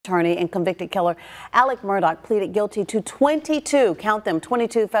attorney and convicted killer Alec Murdaugh pleaded guilty to 22, count them,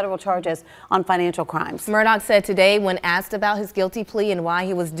 22 federal charges on financial crimes. Murdaugh said today, when asked about his guilty plea and why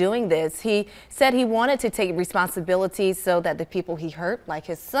he was doing this, he said he wanted to take responsibility so that the people he hurt, like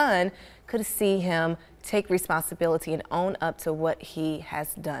his son, could see him take responsibility and own up to what he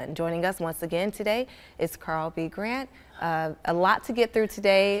has done. Joining us once again today is Carl B. Grant. A lot to get through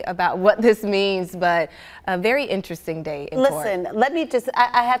today about what this means, but a very interesting day in court. Listen, let me just,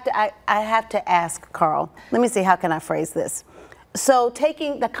 I have to ask Carl, let me see, how can I phrase this? So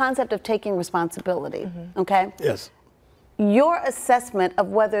taking the concept of taking responsibility, okay? Yes. Your assessment of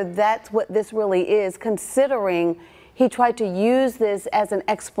whether that's what this really is, considering he tried to use this as an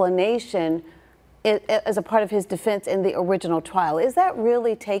explanation as a part of his defense in the original trial, is that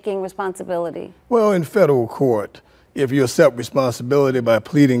really taking responsibility? Well, in federal court, if you accept responsibility by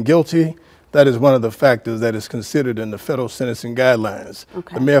pleading guilty, that is one of the factors that is considered in the federal sentencing guidelines.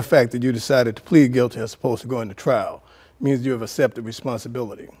 Okay. The mere fact that you decided to plead guilty as opposed to going to trial means you have accepted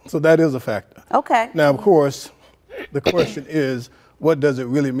responsibility. So that is a factor. Okay. Now, of course, the question is, what does it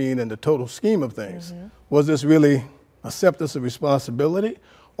really mean in the total scheme of things? Was this really acceptance of responsibility,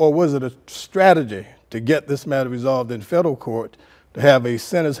 or was it a strategy to get this matter resolved in federal court, to have a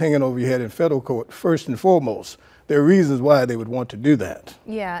sentence hanging over your head in federal court first and foremost? There are reasons why they would want to do that.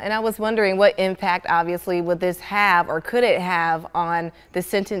 Yeah, and I was wondering what impact, obviously, would this have, or could it have, on the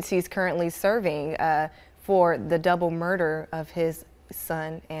sentence he's currently serving for the double murder of his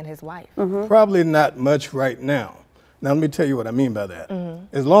son and his wife? Probably not much right now. Now, let me tell you what I mean by that.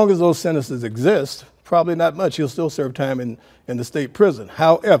 As long as those sentences exist, probably not much. He'll still serve time in the state prison.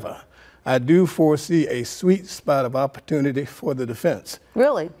 However, I do foresee a sweet spot of opportunity for the defense.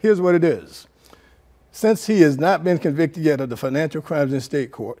 Really? Here's what it is. Since he has not been convicted yet of the financial crimes in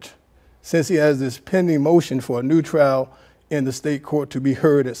state court, since he has this pending motion for a new trial in the state court to be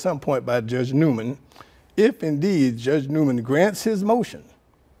heard at some point by Judge Newman, if indeed Judge Newman grants his motion,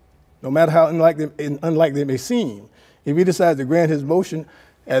 no matter how unlikely it may seem, if he decides to grant his motion,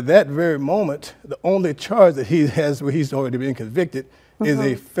 at that very moment, the only charge that he has where he's already been convicted is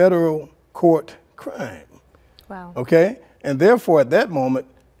a federal court crime. Wow. Okay? And therefore, at that moment,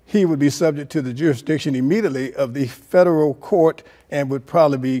 he would be subject to the jurisdiction immediately of the federal court and would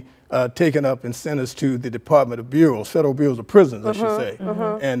probably be taken up and sentenced to the Department of Bureaus, Federal Bureaus of Prisons, I should say.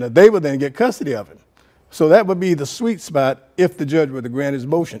 And they would then get custody of him. So that would be the sweet spot if the judge were to grant his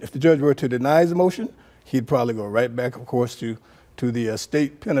motion. If the judge were to deny his motion, he'd probably go right back, of course, to the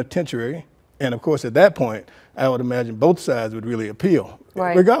state penitentiary. And of course, at that point, I would imagine both sides would really appeal.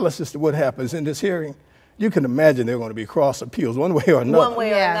 Right. Regardless as to what happens in this hearing, you can imagine they're going to be cross appeals one way or another. One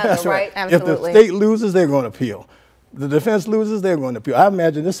way or another, That's right. Absolutely. If the state loses, they're going to appeal. The defense loses, they're going to appeal. I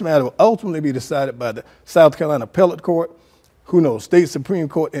imagine this matter will ultimately be decided by the South Carolina Appellate Court, who knows, State Supreme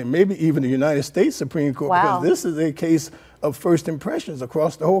Court, and maybe even the United States Supreme Court, because this is a case of first impressions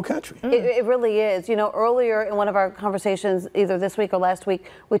across the whole country. It really is. You know, earlier in one of our conversations, either this week or last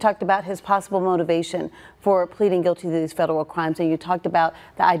week, we talked about his possible motivation for pleading guilty to these federal crimes. And you talked about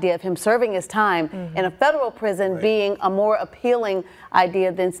the idea of him serving his time in a federal prison being a more appealing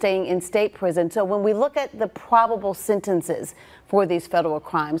idea than staying in state prison. So when we look at the probable sentences for these federal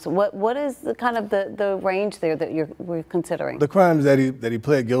crimes, what is the kind of the range there that we're considering? The crimes that he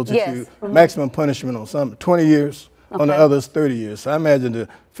pled guilty to, maximum punishment on some 20 years. On the others, 30 years. So I imagine the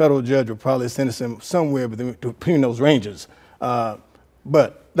federal judge will probably sentence him somewhere between those ranges.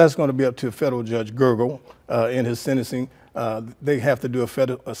 But that's going to be up to federal Judge Gergel in his sentencing. They have to do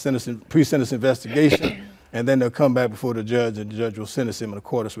a pre-sentence investigation, and then they'll come back before the judge, and the judge will sentence him in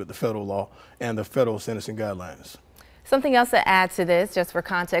accordance with the federal law and the federal sentencing guidelines. Something else to add to this, just for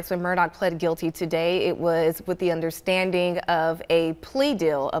context, when Murdaugh pled guilty today, it was with the understanding of a plea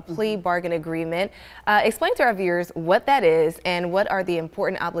deal, a plea bargain agreement. Explain to our viewers what that is and what are the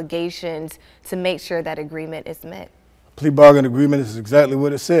important obligations to make sure that agreement is met. Plea bargain agreement is exactly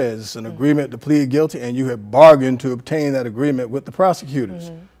what it says. It's an agreement to plead guilty, and you have bargained to obtain that agreement with the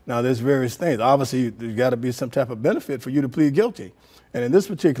prosecutors. Now, there's various things. Obviously, there's got to be some type of benefit for you to plead guilty. And in this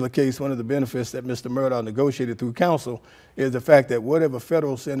particular case, one of the benefits that Mr. Murdaugh negotiated through counsel is the fact that whatever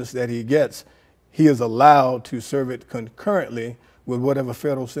federal sentence that he gets, he is allowed to serve it concurrently with whatever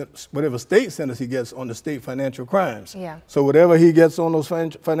state sentence he gets on the state financial crimes. Yeah. So whatever he gets on those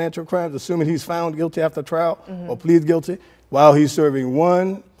financial crimes, assuming he's found guilty after trial or pleads guilty, while he's serving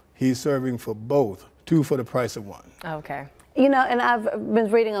one, he's serving for both, two for the price of one. Okay. You know, and I've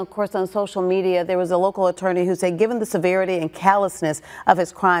been reading, of course, on social media, there was a local attorney who said, given the severity and callousness of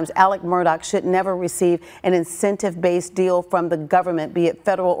his crimes, Alec Murdaugh should never receive an incentive-based deal from the government, be it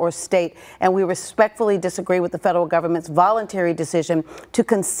federal or state. And we respectfully disagree with the federal government's voluntary decision to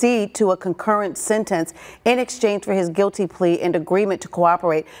concede to a concurrent sentence in exchange for his guilty plea and agreement to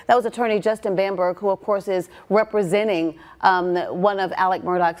cooperate. That was attorney Justin Bamberg, who, of course, is representing one of Alec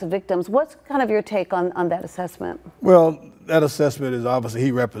Murdaugh's victims. What's kind of your take on that assessment? Well, that assessment is obviously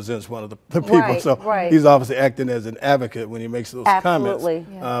he represents one of the people, right, so right. he's obviously acting as an advocate when he makes those Absolutely.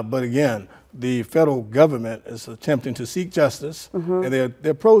 comments. Yeah. But again, the federal government is attempting to seek justice, and there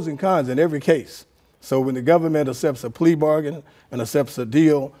are pros and cons in every case. So when the government accepts a plea bargain and accepts a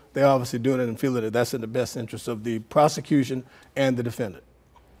deal, they're obviously doing it and feeling that that's in the best interest of the prosecution and the defendant.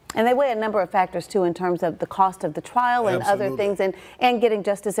 And they weigh a number of factors, too, in terms of the cost of the trial and Absolutely. other things, and getting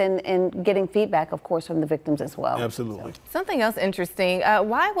justice and getting feedback, of course, from the victims as well. Absolutely. Something else interesting,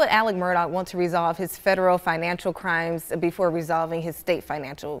 why would Alec Murdaugh want to resolve his federal financial crimes before resolving his state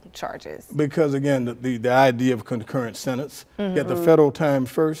financial charges? Because, again, the idea of concurrent sentence, get the federal time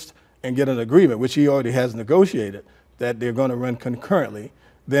first and get an agreement, which he already has negotiated, that they're going to run concurrently.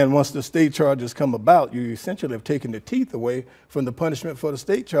 Then once the state charges come about, you essentially have taken the teeth away from the punishment for the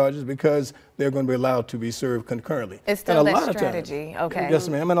state charges because they're going to be allowed to be served concurrently. It's still that strategy, okay. Yes,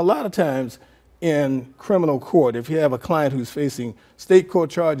 ma'am. And a lot of times in criminal court, if you have a client who's facing state court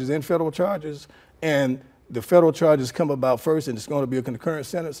charges and federal charges, and the federal charges come about first and it's going to be a concurrent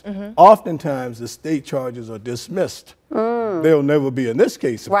sentence, oftentimes the state charges are dismissed. They'll never be in this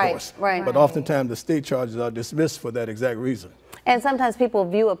case, of course. Right. But oftentimes the state charges are dismissed for that exact reason. And sometimes people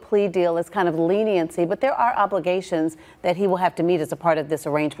view a plea deal as kind of leniency, but there are obligations that he will have to meet as a part of this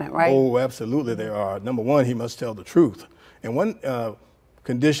arrangement, right? Oh, absolutely there are. Number one, he must tell the truth. And one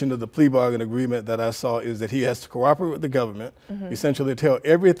condition of the plea bargain agreement that I saw is that he has to cooperate with the government, essentially tell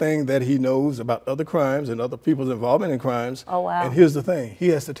everything that he knows about other crimes and other people's involvement in crimes. Oh, wow. And here's the thing, he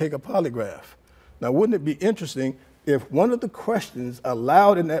has to take a polygraph. Now, wouldn't it be interesting if one of the questions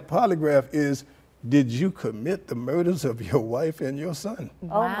allowed in that polygraph is, did you commit the murders of your wife and your son?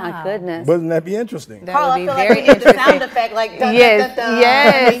 Oh, my goodness. Wouldn't that be interesting? That would be I feel very like we need interesting. the sound effect, like dun, Yes, dun, dun, dun.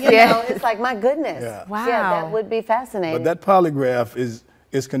 yes, I mean, you yes. know, it's like, my goodness. Yeah. Wow. Yeah, that would be fascinating. But that polygraph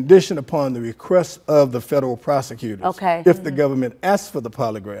is conditioned upon the request of the federal prosecutors. Okay. If the government asks for the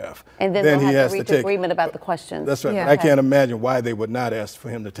polygraph, and then he they'll have has to reach take agreement about the questions. That's right. Yeah. I can't imagine why they would not ask for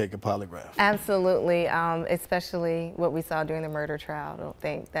him to take a polygraph. Absolutely, especially what we saw during the murder trial. I don't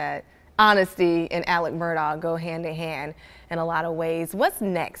think that honesty and Alec Murdaugh go hand in hand in a lot of ways. What's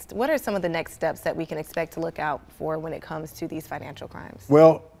next? What are some of the next steps that we can expect to look out for when it comes to these financial crimes?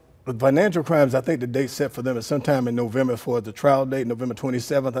 Well, the financial crimes, I think the date set for them is sometime in November for the trial date, November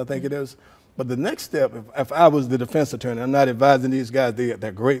 27th, I think it is. But the next step, if I was the defense attorney, I'm not advising these guys,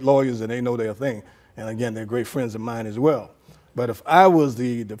 they're great lawyers and they know their thing. And again, they're great friends of mine as well. But if I was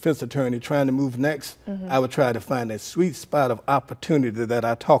the defense attorney trying to move next, I would try to find that sweet spot of opportunity that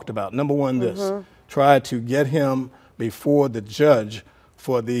I talked about. Number one, this, try to get him before the judge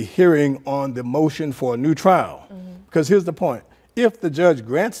for the hearing on the motion for a new trial. Because here's the point. If the judge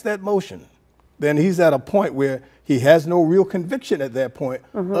grants that motion, then he's at a point where he has no real conviction at that point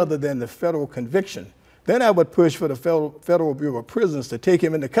other than the federal conviction. Then I would push for the Federal Bureau of Prisons to take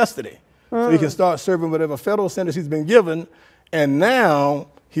him into custody so he can start serving whatever federal sentence he's been given. And now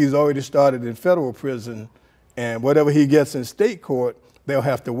he's already started in federal prison, and whatever he gets in state court, they'll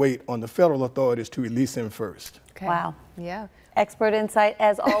have to wait on the federal authorities to release him first. Okay. Wow. Yeah. Expert insight,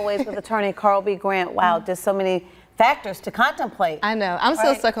 as always, with attorney Carl B. Grant. Wow, just so many factors to contemplate. I know. I'm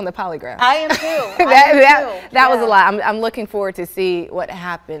still stuck on the polygraph. I am too. That was a lot. I'm looking forward to see what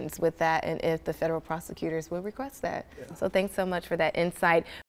happens with that and if the federal prosecutors will request that. So thanks so much for that insight.